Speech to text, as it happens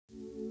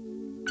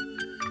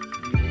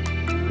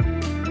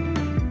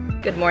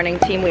Good morning,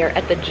 team. We are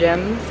at the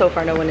gym. So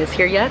far, no one is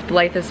here yet.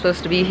 Blythe is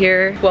supposed to be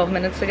here 12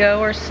 minutes ago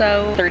or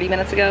so, 30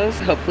 minutes ago.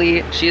 So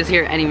hopefully she is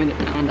here any minute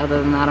now. And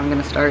other than that, I'm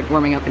gonna start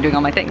warming up and doing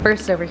all my things.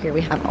 First, over here,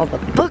 we have all the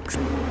books.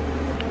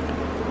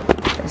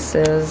 This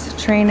is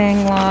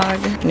training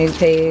log, new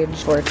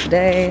page for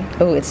today.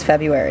 Oh, it's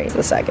February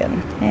the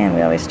 2nd. And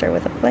we always start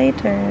with a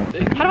plater.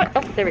 How do I,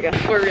 oh, there we go.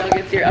 Before Riel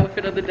gets your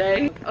outfit of the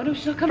day. Oh no,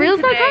 she's not coming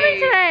today. Riel's not coming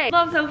today.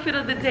 Loves outfit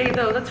of the day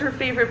though. That's her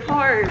favorite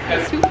part.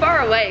 It's too far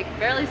away. Can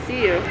barely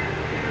see you.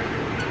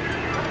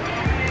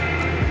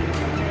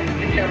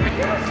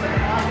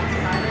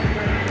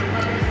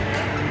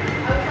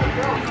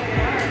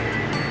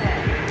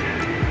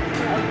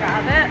 I'll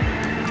grab it.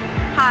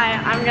 Hi,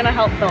 I'm gonna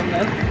help film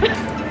this.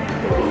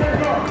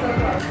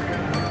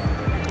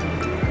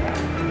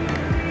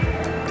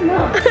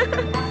 No.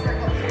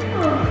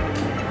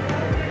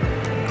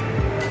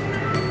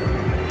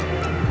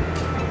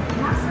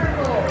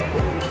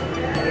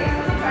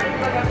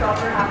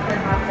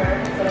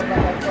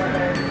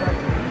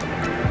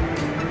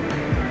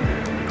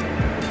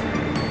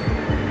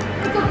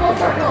 It's a full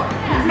circle.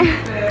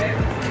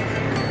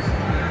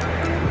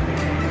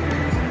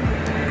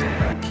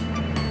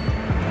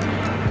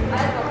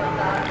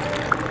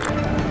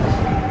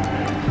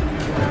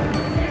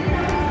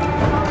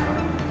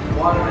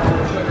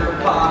 Watermelon sugar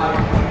pie.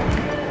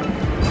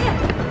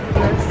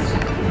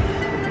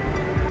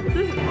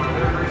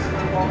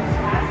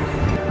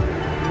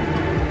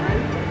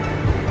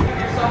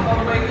 Yourself all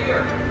the way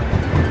here.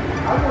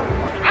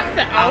 I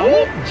said,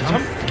 oh,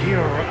 jump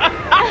scare.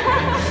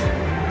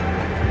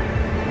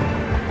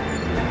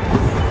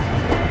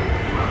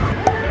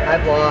 Hi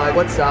vlog,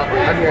 what's up?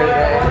 I'm here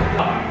today.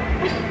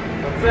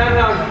 What's that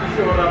house you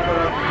showed up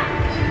with?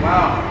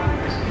 Wow.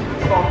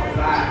 What's wrong with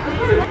that?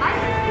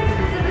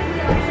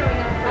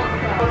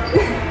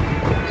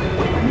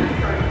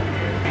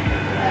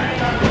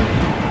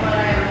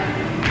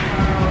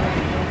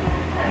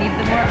 Need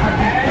the more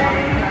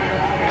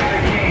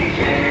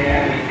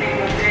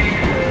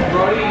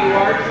Brody, you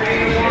are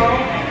training tomorrow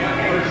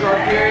for a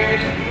short period.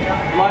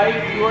 Light,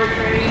 you are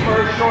training for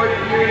a short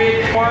period.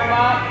 Warm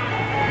up.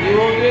 You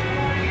will do.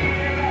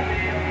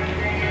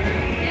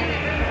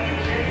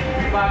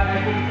 But I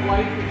think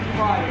Light is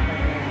trying.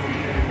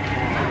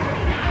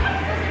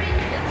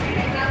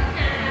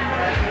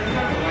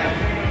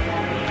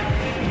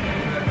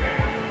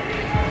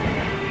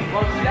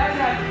 Well, she does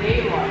have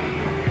daylight.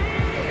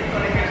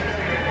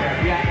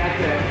 Yeah,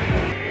 that's it.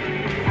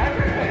 I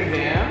recommend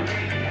him.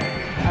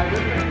 I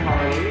recommend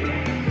Carly.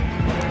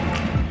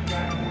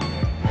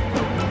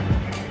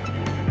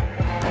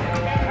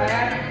 I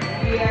had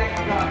EX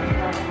got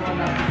one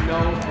up no.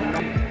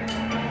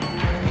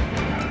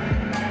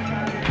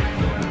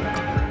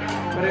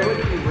 But it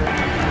wouldn't be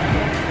right.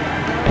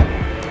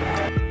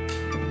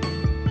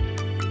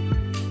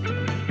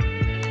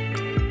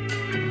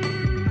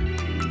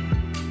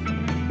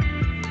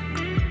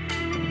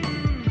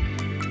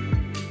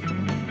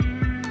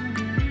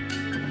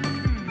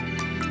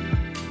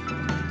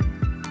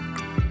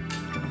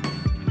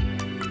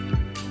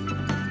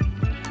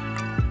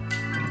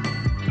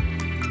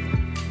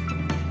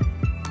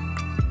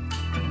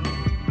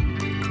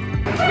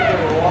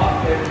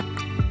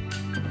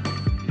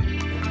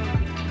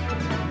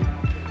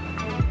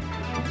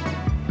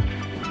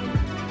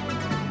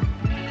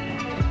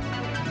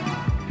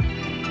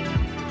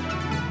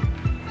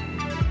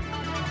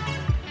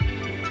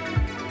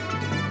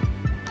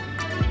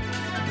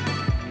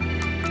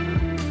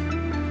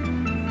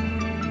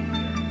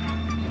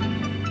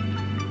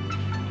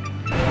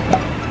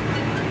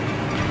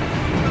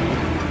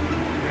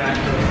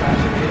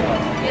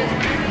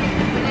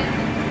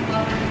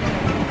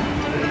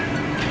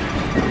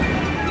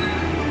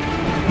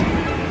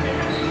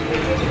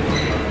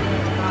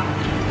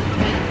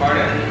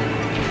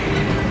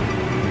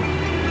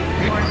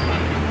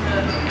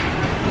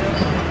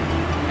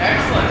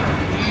 Excellent.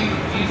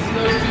 Do you see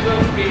those two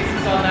little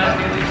spaces on that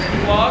daily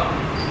street walk?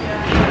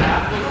 Yeah.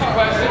 Ask those two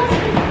questions.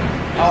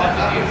 I'll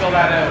have you fill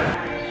that out.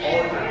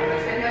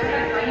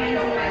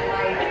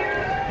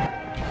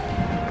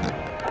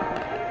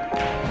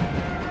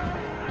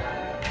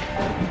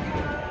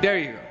 There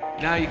you go.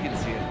 Now you can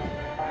see it.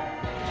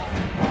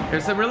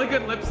 There's some really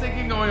good lip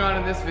syncing going on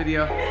in this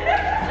video.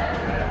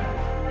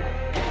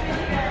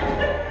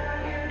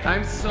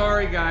 I'm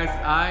sorry guys,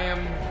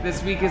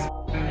 this week is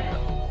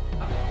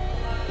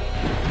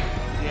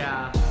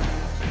yeah.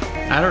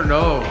 I don't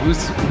know,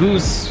 who's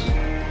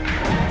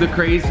the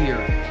crazier,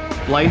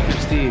 Blythe or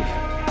Steve?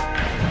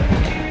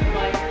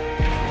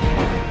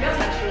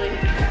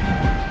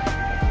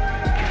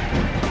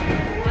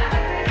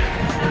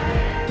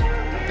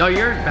 Oh,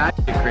 you're bad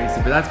shit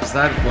crazy, but that's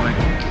beside the point.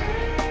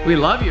 We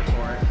love you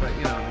for it, but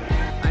you know,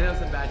 I know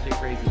some bad shit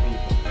crazy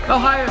people. Oh,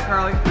 hi,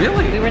 Carly.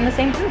 Really? We were in the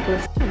same group.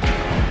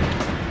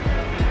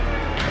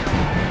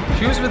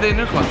 She was with the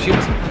Interclub. She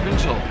wasn't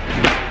provincial.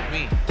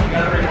 Me. You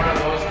gotta bring one of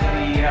those to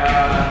the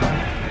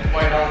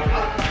White Hall.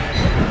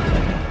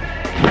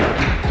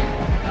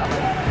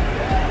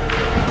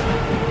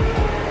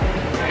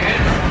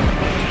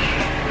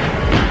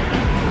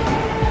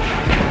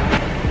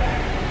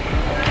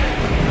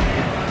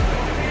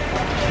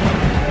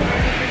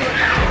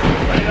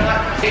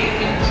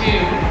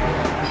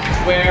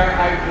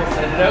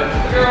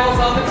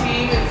 on the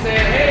team and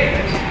said, hey,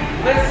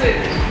 listen,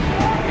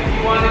 if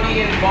you want to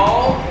be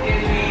involved in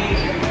the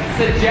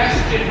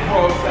suggestion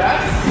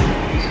process,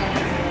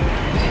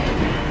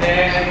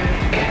 then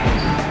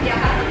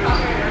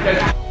because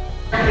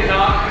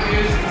cannot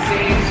produce the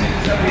same suit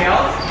as somebody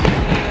else,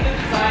 even the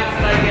designs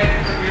that I get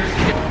from your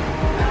studio.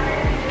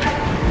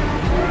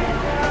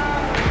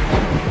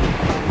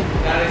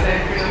 That is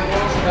entry to the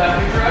post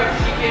picture of.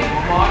 She can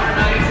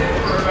modernize it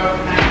for about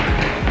 90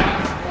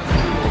 bucks plus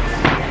tools.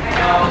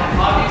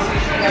 Obviously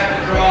she had to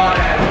draw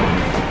it out.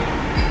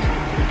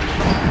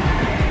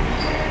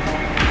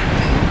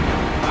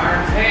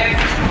 Arms, hands.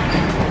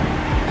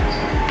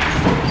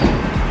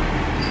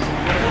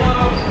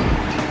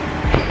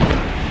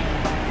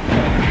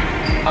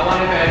 I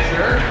want to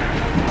measure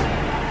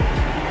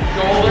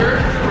shoulder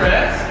to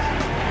wrist,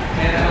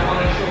 and then I want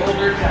to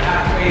shoulder to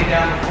halfway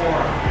down the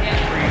forearm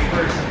for each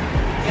person.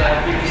 So if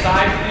we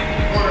decide to do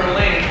 3/4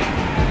 length,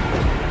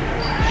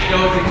 she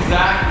knows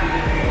exactly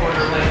the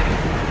 3/4 length.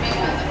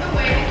 Because of the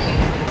way that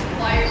the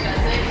supplier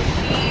does it,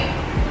 she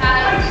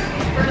has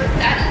her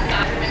set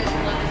measurements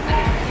below the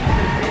second.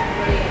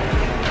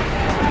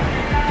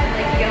 And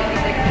like you get all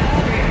these like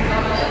straight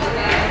from all over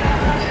that.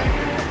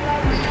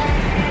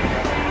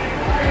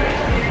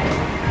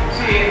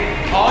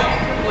 All your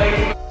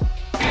complaints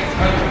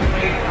are the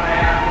complaints I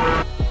have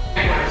for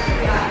cameras.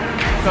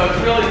 So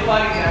it's really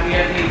funny that we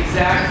have the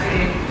exact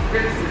same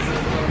criticisms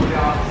of the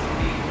opposite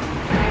people.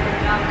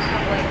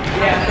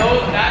 Yeah,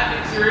 that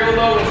material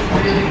though is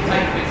really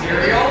tight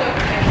material.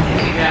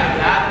 Yeah,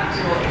 that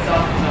material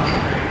itself is not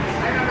great.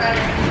 I remember I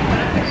went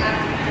up to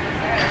Canon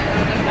there.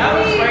 That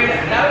was like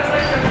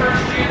the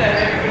first year that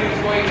everybody was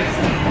going to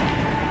see.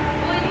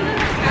 Well, I knew that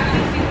the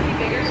caption seemed to be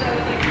bigger, so I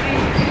was like, hey,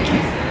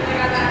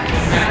 I got that.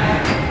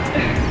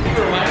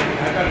 You remind me,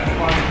 I got a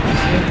fun.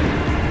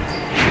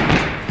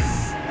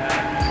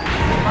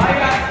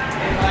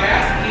 If I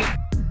ask Ian,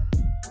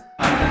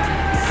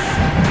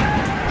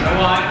 I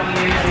want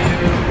Ian to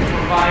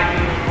provide me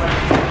with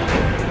questions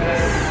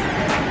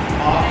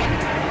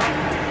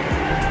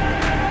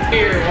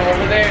here or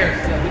over there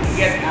so that we can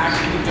get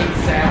actually good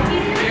sound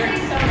in here.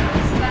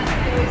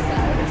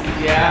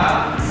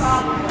 Yeah.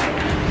 Probably.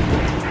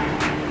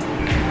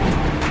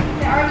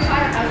 They already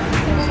hired us.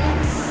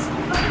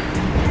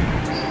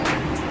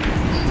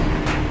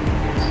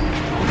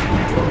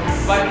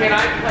 But can I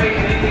play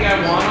anything I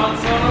want on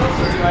Sonos,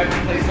 or do I have to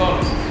play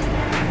Sonos?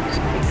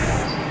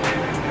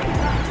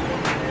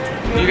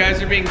 You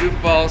guys are being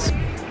goofballs.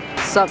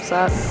 Sup,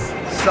 sup.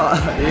 Sup,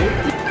 dude?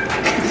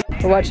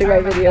 We're watching my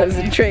videos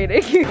and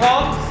trading.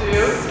 Calm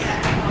suits.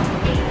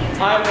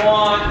 I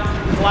want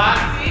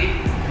classy.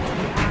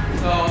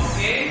 So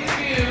in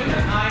June,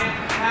 I am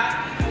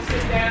happy to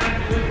sit down and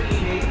do a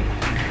meeting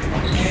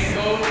and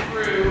go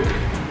through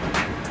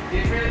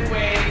different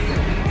ways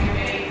that we can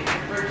make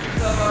purchase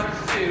of our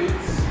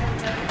suits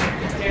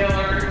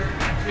tailored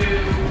to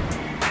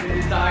the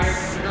desires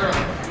of the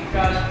girls.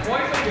 Because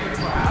boys don't give a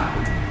crap.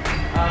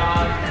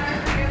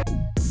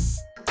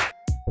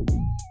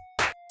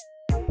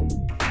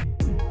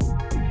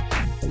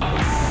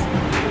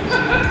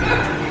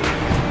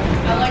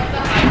 I like the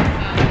higher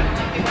top. I don't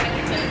like it when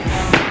it says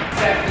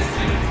Set the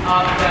suits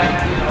up that,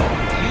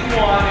 you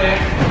want it.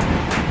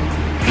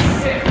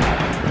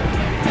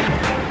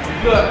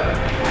 Good.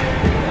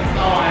 That's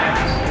all I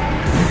ask.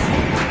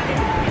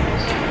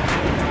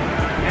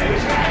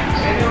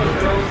 And those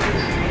girls,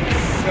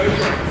 no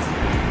shorts.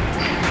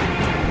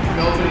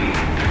 Nobody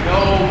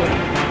wants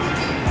to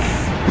see that.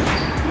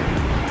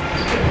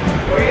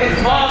 His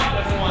mom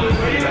doesn't want to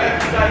see that.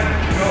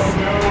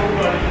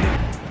 Nobody.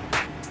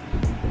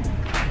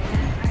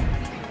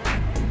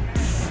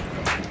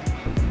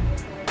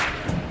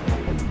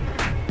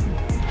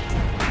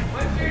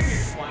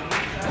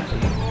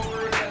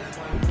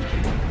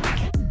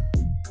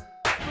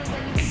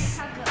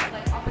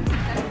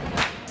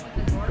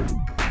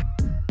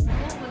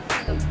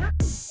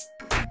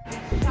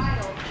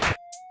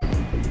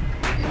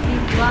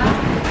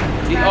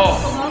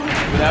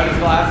 Without his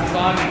glasses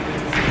on, he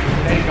can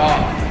take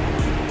off.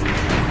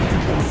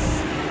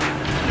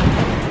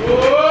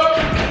 Whoop!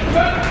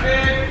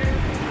 Big.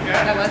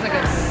 Yeah. That was a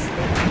good one.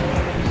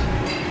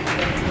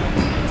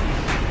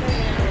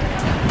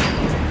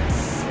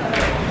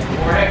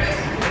 More hips.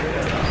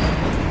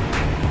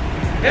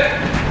 Hip.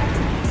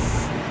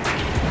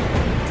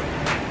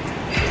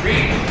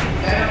 Reach.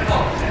 Stand up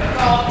tall. Stand up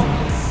tall.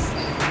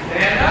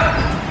 Stand up.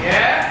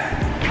 Yes.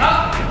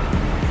 Up.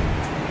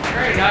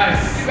 Very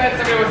nice. Too bad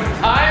somebody wasn't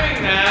timing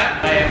that.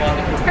 I am on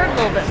the hurt a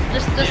little bit.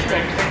 Just a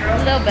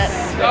little bit.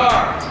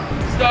 Star.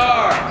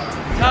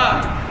 Tuck.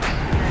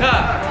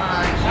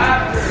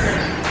 Half turn.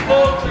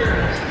 Full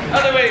turn.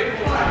 Other way.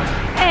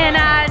 And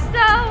I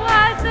don't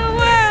want the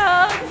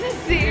world to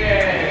see.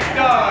 Yeah.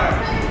 Star.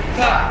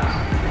 Tuck.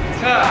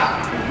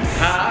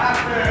 Half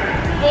turn.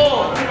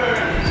 Full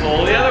turn.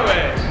 Pull the other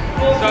way.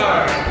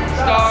 Star.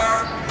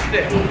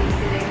 Stick.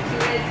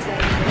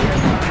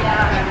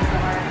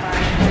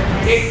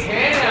 It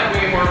can have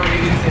way more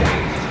weighted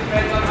sittings. Just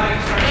depends on how you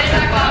start.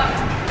 Back up.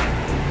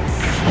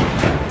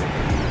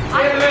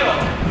 In the middle.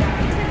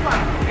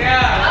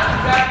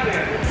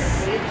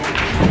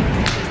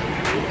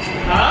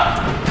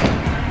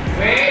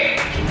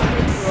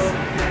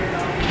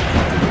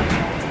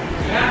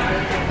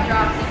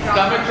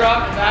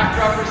 drop,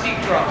 backdrop, or seat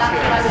drop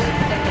skills?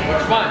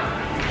 Which one?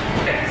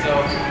 Okay, so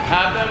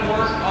have them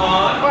work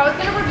on Or I was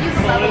gonna review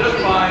the level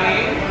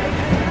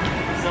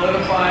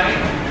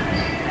solidifying,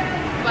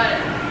 but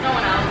no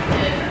one else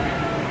did.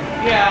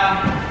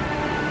 yeah,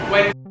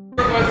 when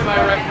was my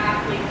right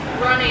Athletes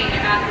running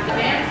at the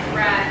advanced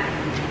rack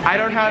I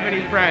don't have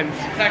any friends.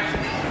 section.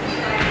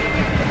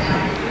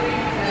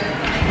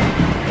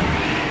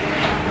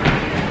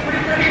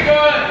 Pretty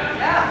good.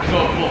 Yeah.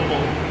 Go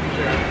full.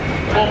 Sure.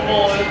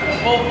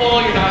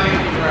 Full, you're not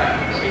able to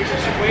grab. It's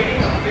just waiting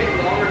a bit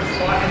longer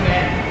spot and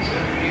then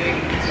feeling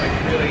it's like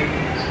really.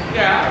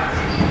 Yeah.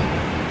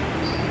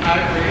 I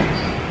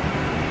agree.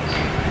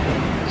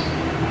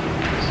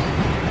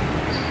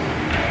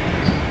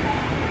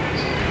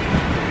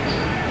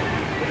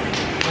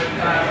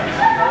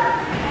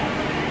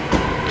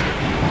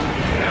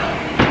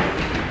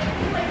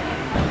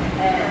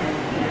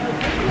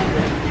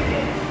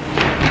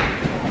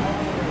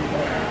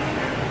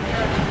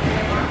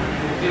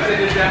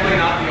 It's definitely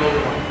not the older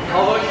one.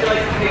 Although she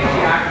likes to take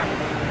the act.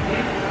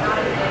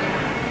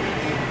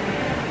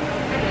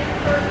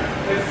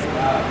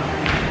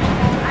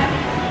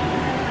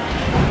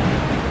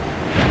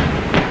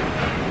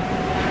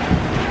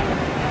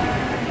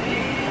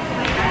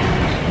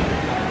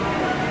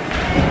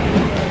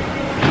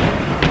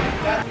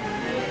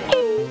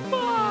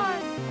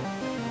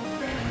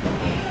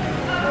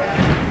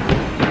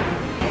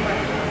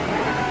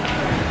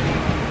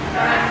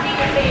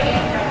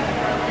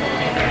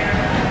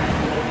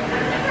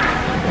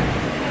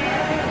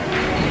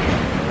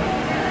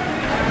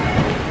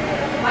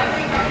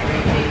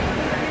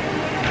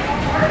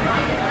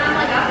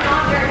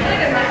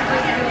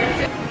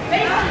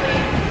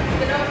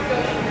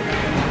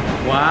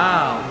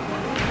 Wow.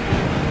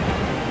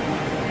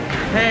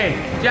 Hey,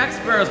 Jack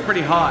Sparrow's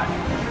pretty hot.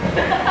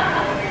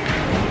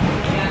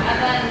 Yeah, and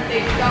then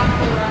they stopped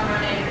the run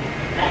running.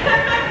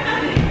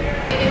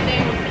 His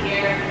name was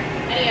Pierre,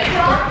 and he had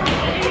 13.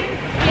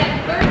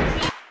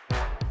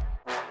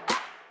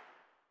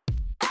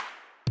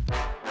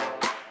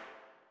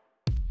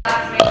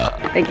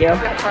 Thank you.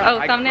 Oh,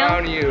 I thumbnail?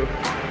 crown you.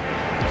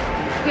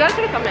 We gotta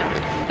take a thumbnail.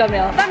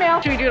 Thumbnail.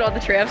 Thumbnail. Should we do it all the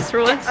tramps for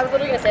once? I was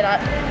literally gonna say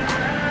that.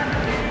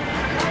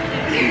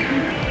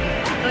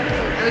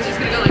 I was just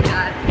gonna go like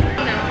that.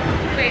 No.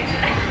 Wait.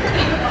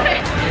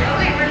 Oh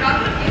wait, we're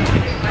not gonna